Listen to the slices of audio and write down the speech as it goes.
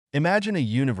Imagine a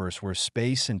universe where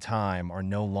space and time are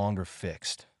no longer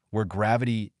fixed, where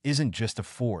gravity isn't just a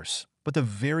force, but the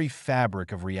very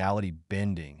fabric of reality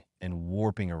bending and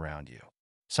warping around you.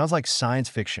 Sounds like science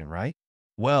fiction, right?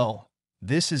 Well,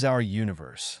 this is our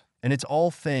universe, and it's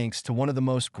all thanks to one of the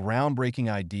most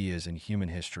groundbreaking ideas in human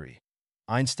history,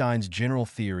 Einstein's general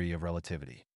theory of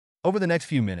relativity. Over the next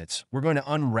few minutes, we're going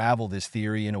to unravel this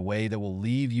theory in a way that will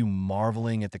leave you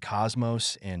marveling at the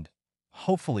cosmos and,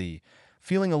 hopefully,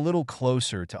 feeling a little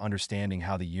closer to understanding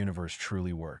how the universe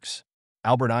truly works.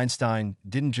 Albert Einstein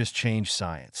didn't just change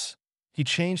science. He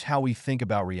changed how we think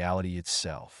about reality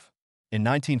itself. In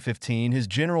 1915, his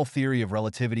general theory of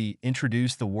relativity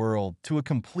introduced the world to a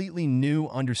completely new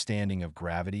understanding of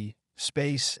gravity,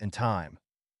 space, and time,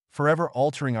 forever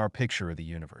altering our picture of the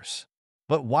universe.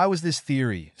 But why was this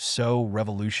theory so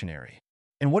revolutionary?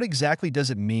 And what exactly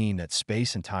does it mean that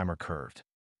space and time are curved?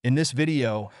 In this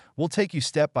video, we'll take you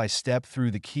step by step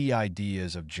through the key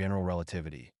ideas of general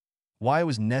relativity, why it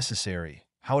was necessary,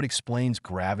 how it explains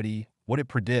gravity, what it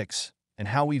predicts, and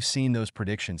how we've seen those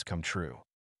predictions come true.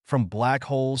 From black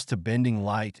holes to bending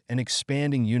light and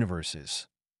expanding universes,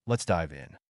 let's dive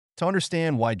in. To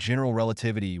understand why general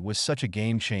relativity was such a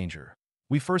game changer,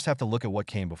 we first have to look at what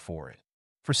came before it.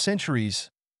 For centuries,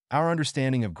 our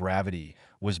understanding of gravity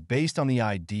was based on the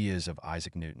ideas of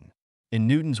Isaac Newton. In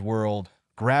Newton's world,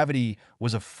 gravity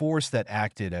was a force that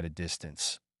acted at a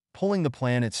distance, pulling the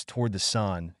planets toward the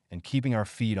sun and keeping our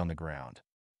feet on the ground.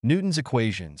 Newton's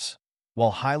equations,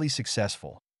 while highly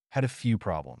successful, had a few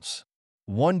problems.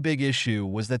 One big issue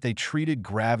was that they treated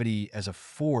gravity as a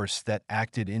force that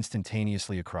acted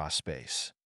instantaneously across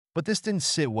space. But this didn't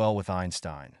sit well with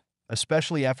Einstein,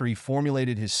 especially after he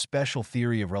formulated his special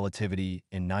theory of relativity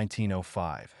in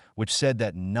 1905, which said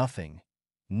that nothing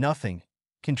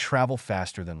can travel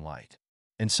faster than light.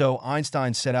 And so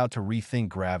Einstein set out to rethink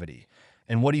gravity,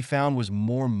 and what he found was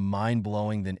more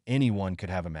mind-blowing than anyone could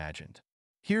have imagined.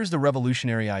 Here's the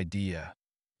revolutionary idea.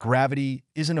 Gravity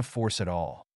isn't a force at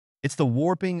all. It's the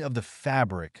warping of the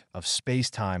fabric of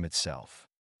space-time itself.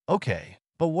 Okay,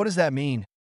 but what does that mean?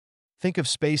 Think of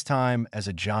space-time as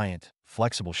a giant,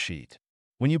 flexible sheet.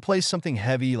 When you place something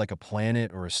heavy like a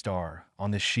planet or a star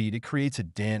on this sheet, it creates a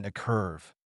dent, a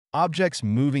curve. Objects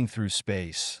moving through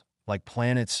space, like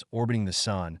planets orbiting the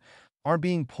sun, aren't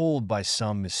being pulled by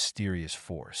some mysterious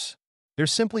force. They're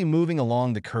simply moving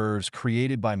along the curves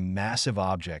created by massive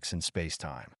objects in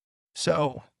space-time.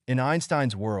 So, in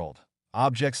Einstein's world,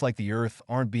 objects like the Earth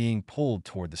aren't being pulled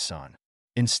toward the sun.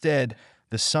 Instead,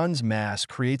 the sun's mass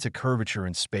creates a curvature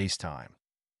in space-time,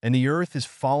 and the Earth is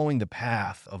following the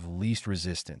path of least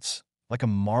resistance, like a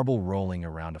marble rolling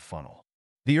around a funnel.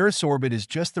 The Earth's orbit is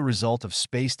just the result of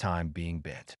space-time being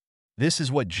bent. This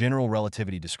is what general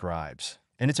relativity describes,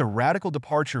 and it's a radical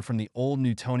departure from the old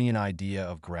Newtonian idea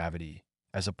of gravity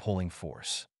as a pulling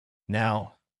force.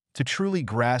 Now, to truly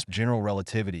grasp general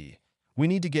relativity, we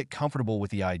need to get comfortable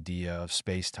with the idea of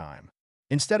space-time.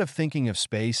 Instead of thinking of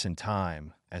space and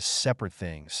time as separate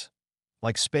things,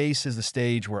 like space is the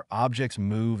stage where objects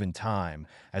move and time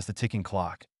as the ticking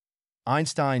clock,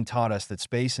 Einstein taught us that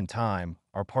space and time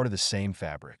are part of the same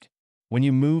fabric. When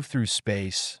you move through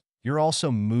space, you're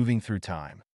also moving through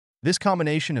time. This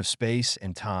combination of space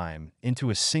and time into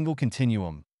a single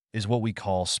continuum is what we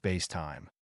call space-time.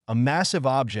 A massive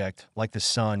object like the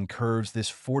sun curves this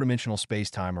four-dimensional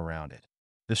space-time around it.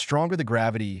 The stronger the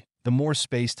gravity, the more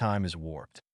space-time is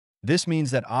warped. This means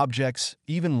that objects,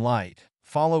 even light,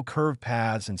 follow curved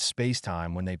paths in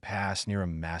space-time when they pass near a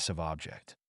massive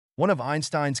object. One of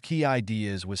Einstein's key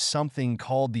ideas was something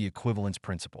called the equivalence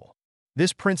principle.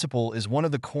 This principle is one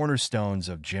of the cornerstones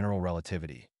of general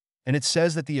relativity, and it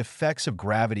says that the effects of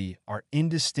gravity are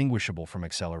indistinguishable from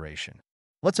acceleration.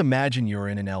 Let's imagine you're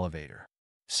in an elevator.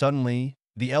 Suddenly,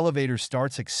 the elevator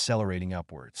starts accelerating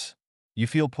upwards. You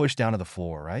feel pushed down to the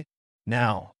floor, right?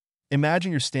 Now,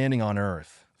 imagine you're standing on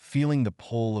Earth, feeling the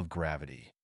pull of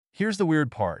gravity. Here's the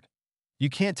weird part. You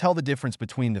can't tell the difference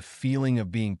between the feeling of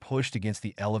being pushed against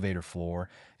the elevator floor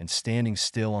and standing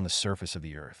still on the surface of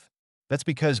the Earth. That's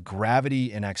because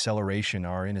gravity and acceleration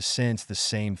are, in a sense, the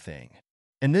same thing.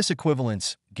 And this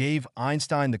equivalence gave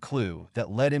Einstein the clue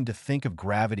that led him to think of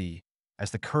gravity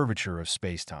as the curvature of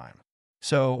space-time.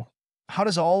 So, how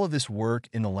does all of this work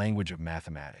in the language of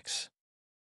mathematics?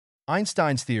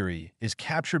 Einstein's theory is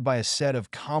captured by a set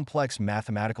of complex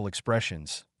mathematical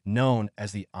expressions known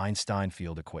as the Einstein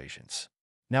field equations.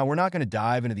 Now, we're not going to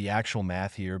dive into the actual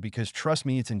math here because, trust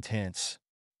me, it's intense.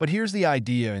 But here's the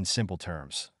idea in simple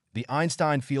terms. The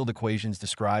Einstein field equations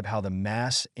describe how the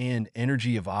mass and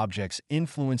energy of objects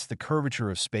influence the curvature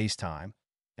of space-time,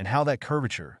 and how that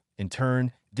curvature, in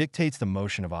turn, dictates the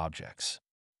motion of objects.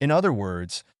 In other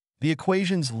words, the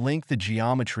equations link the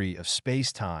geometry of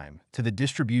space-time to the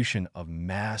distribution of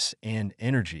mass and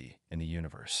energy in the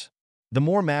universe. The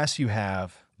more mass you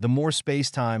have, the more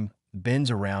space-time bends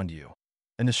around you,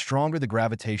 and the stronger the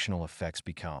gravitational effects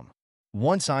become.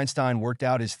 Once Einstein worked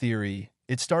out his theory,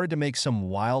 it started to make some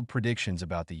wild predictions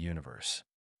about the universe.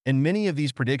 And many of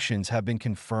these predictions have been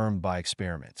confirmed by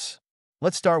experiments.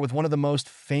 Let's start with one of the most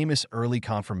famous early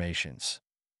confirmations,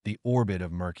 the orbit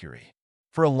of Mercury.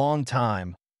 For a long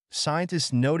time,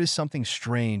 scientists noticed something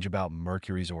strange about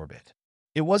Mercury's orbit.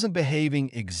 It wasn't behaving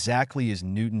exactly as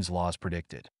Newton's laws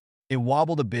predicted. It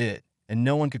wobbled a bit, and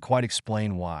no one could quite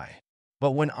explain why.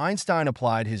 But when Einstein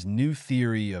applied his new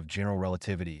theory of general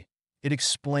relativity, it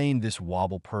explained this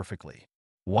wobble perfectly.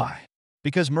 Why?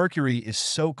 Because Mercury is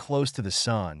so close to the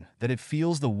Sun that it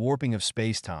feels the warping of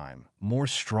space-time more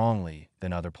strongly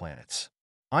than other planets.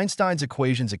 Einstein's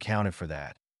equations accounted for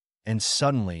that, and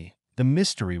suddenly, the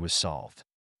mystery was solved.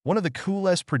 One of the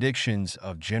coolest predictions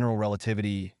of general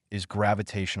relativity is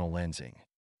gravitational lensing.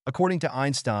 According to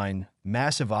Einstein,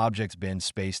 massive objects bend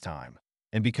space-time,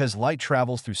 and because light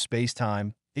travels through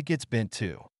space-time, it gets bent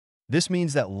too. This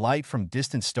means that light from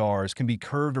distant stars can be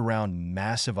curved around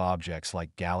massive objects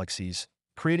like galaxies,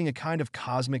 creating a kind of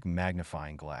cosmic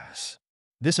magnifying glass.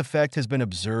 This effect has been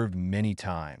observed many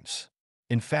times.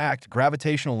 In fact,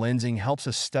 gravitational lensing helps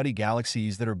us study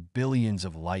galaxies that are billions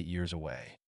of light years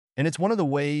away. And it's one of the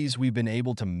ways we've been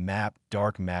able to map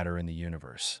dark matter in the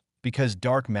universe. Because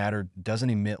dark matter doesn't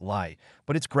emit light,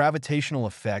 but its gravitational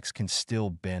effects can still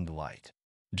bend light.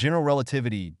 General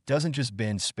relativity doesn't just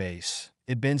bend space,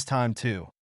 it bends time too.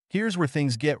 Here's where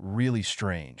things get really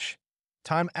strange.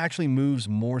 Time actually moves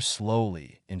more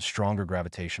slowly in stronger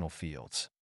gravitational fields.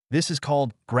 This is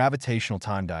called gravitational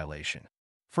time dilation.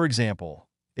 For example,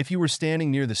 if you were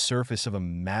standing near the surface of a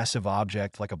massive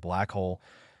object like a black hole,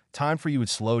 time for you would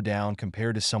slow down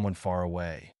compared to someone far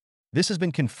away. This has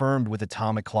been confirmed with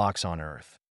atomic clocks on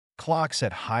Earth. Clocks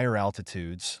at higher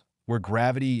altitudes, where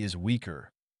gravity is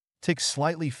weaker, tick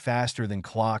slightly faster than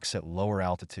clocks at lower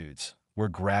altitudes, where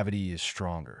gravity is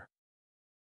stronger.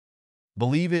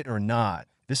 Believe it or not,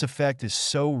 this effect is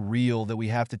so real that we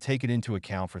have to take it into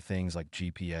account for things like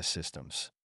GPS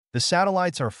systems. The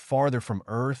satellites are farther from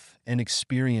Earth and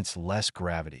experience less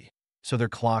gravity, so their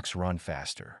clocks run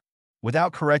faster.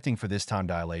 Without correcting for this time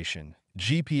dilation,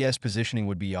 GPS positioning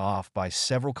would be off by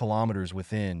several kilometers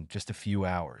within just a few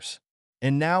hours.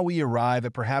 And now we arrive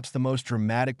at perhaps the most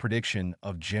dramatic prediction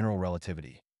of general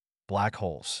relativity: black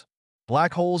holes.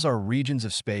 Black holes are regions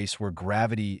of space where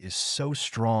gravity is so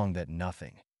strong that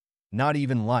nothing, not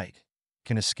even light,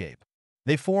 can escape.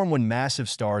 They form when massive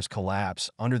stars collapse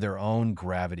under their own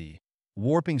gravity,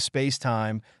 warping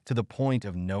space-time to the point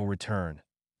of no return,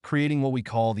 creating what we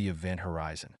call the event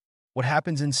horizon. What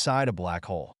happens inside a black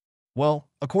hole? Well,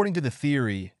 according to the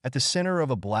theory, at the center of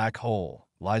a black hole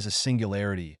lies a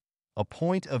singularity, a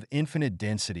point of infinite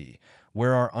density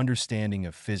where our understanding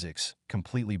of physics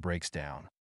completely breaks down.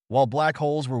 While black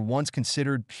holes were once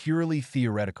considered purely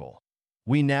theoretical,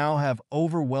 we now have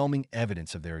overwhelming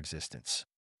evidence of their existence.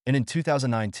 And in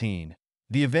 2019,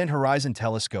 the Event Horizon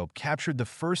Telescope captured the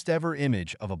first ever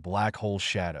image of a black hole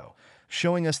shadow,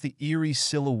 showing us the eerie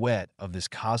silhouette of this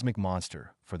cosmic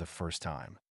monster for the first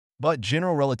time. But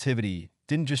general relativity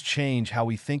didn't just change how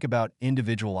we think about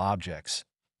individual objects,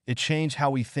 it changed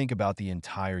how we think about the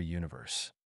entire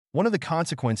universe. One of the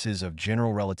consequences of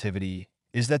general relativity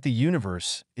is that the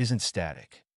universe isn't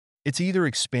static. It's either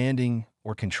expanding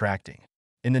or contracting.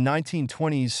 In the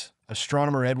 1920s,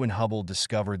 astronomer Edwin Hubble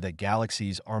discovered that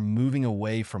galaxies are moving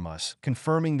away from us,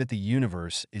 confirming that the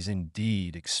universe is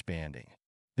indeed expanding.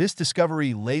 This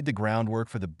discovery laid the groundwork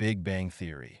for the Big Bang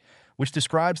Theory, which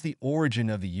describes the origin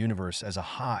of the universe as a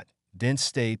hot, dense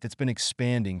state that's been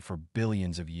expanding for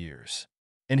billions of years.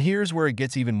 And here's where it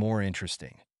gets even more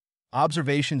interesting.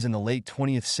 Observations in the late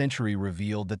 20th century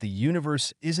revealed that the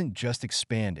universe isn't just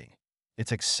expanding,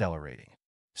 it's accelerating.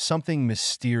 Something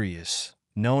mysterious,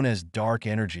 known as dark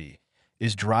energy,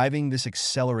 is driving this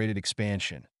accelerated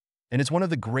expansion, and it's one of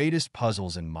the greatest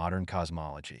puzzles in modern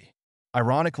cosmology.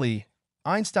 Ironically,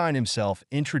 Einstein himself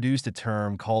introduced a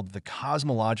term called the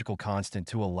cosmological constant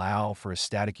to allow for a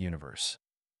static universe,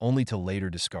 only to later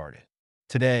discard it.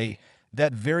 Today,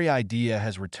 that very idea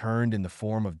has returned in the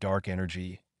form of dark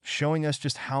energy, showing us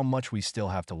just how much we still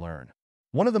have to learn.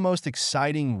 One of the most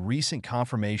exciting recent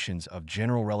confirmations of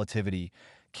general relativity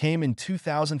came in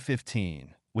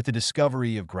 2015 with the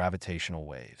discovery of gravitational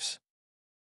waves.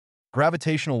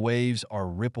 Gravitational waves are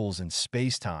ripples in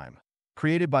space-time,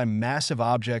 created by massive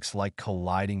objects like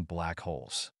colliding black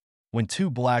holes. When two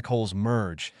black holes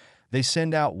merge, They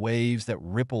send out waves that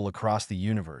ripple across the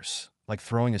universe, like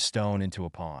throwing a stone into a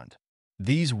pond.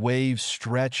 These waves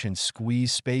stretch and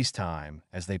squeeze space-time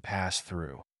as they pass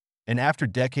through. And after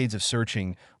decades of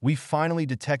searching, we finally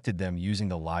detected them using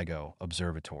the LIGO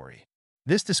observatory.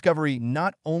 This discovery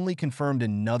not only confirmed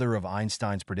another of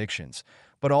Einstein's predictions,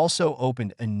 but also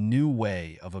opened a new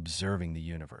way of observing the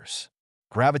universe.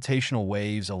 Gravitational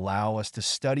waves allow us to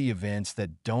study events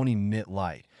that don't emit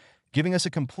light, giving us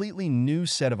a completely new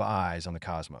set of eyes on the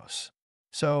cosmos.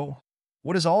 So,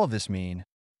 what does all of this mean?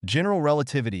 General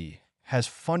relativity has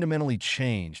fundamentally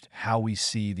changed how we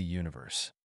see the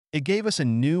universe. It gave us a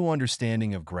new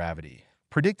understanding of gravity,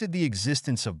 predicted the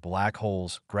existence of black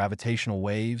holes, gravitational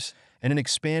waves, and an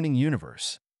expanding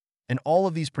universe. And all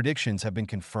of these predictions have been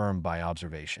confirmed by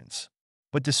observations.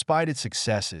 But despite its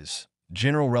successes,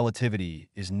 general relativity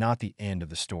is not the end of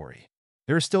the story.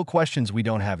 There are still questions we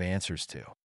don't have answers to.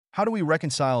 How do we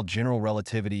reconcile general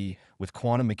relativity with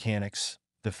quantum mechanics,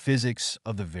 the physics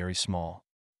of the very small?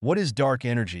 What is dark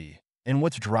energy, and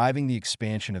what's driving the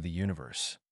expansion of the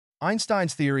universe?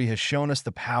 Einstein's theory has shown us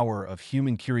the power of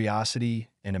human curiosity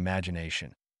and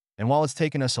imagination. And while it's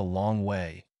taken us a long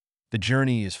way, the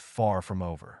journey is far from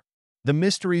over. The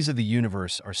mysteries of the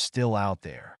universe are still out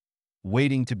there,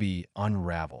 waiting to be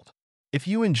unraveled. If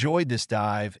you enjoyed this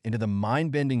dive into the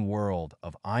mind-bending world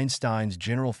of Einstein's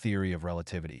general theory of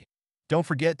relativity, don't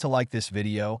forget to like this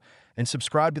video and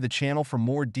subscribe to the channel for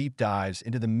more deep dives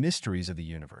into the mysteries of the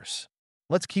universe.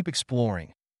 Let's keep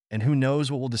exploring, and who knows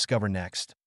what we'll discover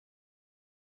next.